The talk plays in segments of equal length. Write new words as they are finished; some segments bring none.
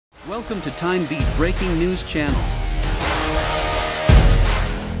Welcome to Timebeat Breaking News Channel.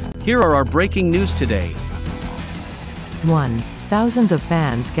 Here are our breaking news today. 1. Thousands of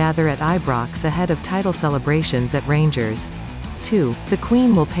fans gather at Ibrox ahead of title celebrations at Rangers. 2. The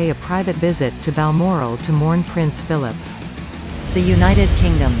Queen will pay a private visit to Balmoral to mourn Prince Philip. The United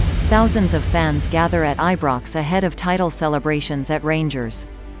Kingdom. Thousands of fans gather at Ibrox ahead of title celebrations at Rangers.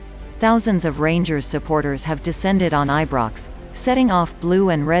 Thousands of Rangers supporters have descended on Ibrox, setting off blue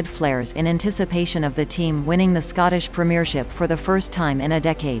and red flares in anticipation of the team winning the Scottish Premiership for the first time in a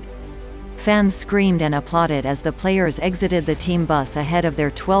decade. Fans screamed and applauded as the players exited the team bus ahead of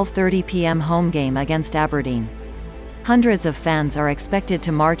their 12:30 p.m. home game against Aberdeen. Hundreds of fans are expected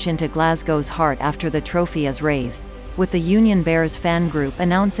to march into Glasgow's heart after the trophy is raised, with the Union Bears fan group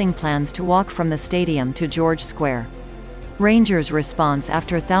announcing plans to walk from the stadium to George Square. Rangers' response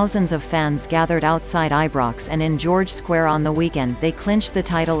after thousands of fans gathered outside Ibrox and in George Square on the weekend they clinched the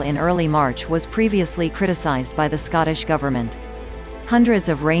title in early March was previously criticised by the Scottish Government. Hundreds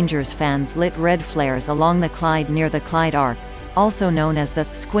of Rangers fans lit red flares along the Clyde near the Clyde Arc, also known as the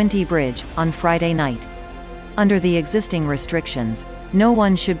Squinty Bridge, on Friday night. Under the existing restrictions, no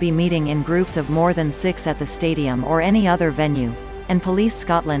one should be meeting in groups of more than 6 at the stadium or any other venue, and Police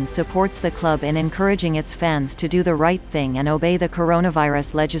Scotland supports the club in encouraging its fans to do the right thing and obey the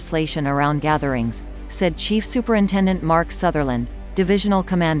coronavirus legislation around gatherings, said Chief Superintendent Mark Sutherland, Divisional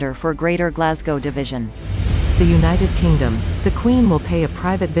Commander for Greater Glasgow Division. The United Kingdom. The Queen will pay a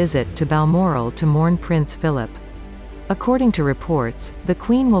private visit to Balmoral to mourn Prince Philip. According to reports, the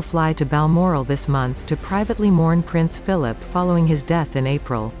Queen will fly to Balmoral this month to privately mourn Prince Philip following his death in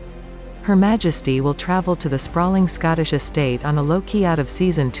April. Her Majesty will travel to the sprawling Scottish estate on a low-key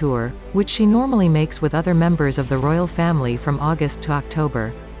out-of-season tour, which she normally makes with other members of the royal family from August to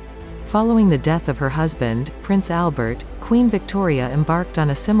October. Following the death of her husband, Prince Albert, Queen Victoria embarked on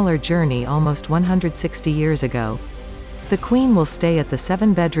a similar journey almost 160 years ago. The Queen will stay at the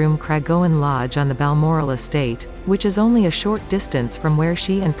 7-bedroom Cragowan Lodge on the Balmoral estate, which is only a short distance from where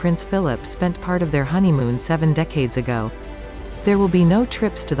she and Prince Philip spent part of their honeymoon 7 decades ago. There will be no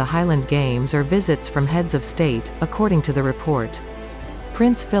trips to the Highland Games or visits from heads of state, according to the report.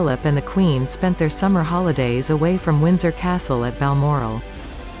 Prince Philip and the Queen spent their summer holidays away from Windsor Castle at Balmoral.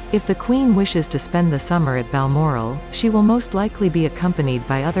 If the Queen wishes to spend the summer at Balmoral, she will most likely be accompanied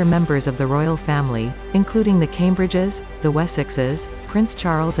by other members of the royal family, including the Cambridges, the Wessexes, Prince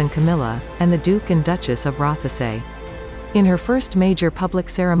Charles and Camilla, and the Duke and Duchess of Rothesay. In her first major public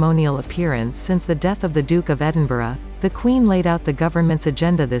ceremonial appearance since the death of the Duke of Edinburgh, the Queen laid out the government's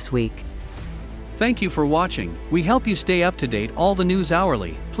agenda this week. Thank you for watching. We help you stay up to date all the news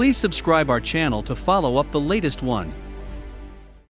hourly. Please subscribe our channel to follow up the latest one.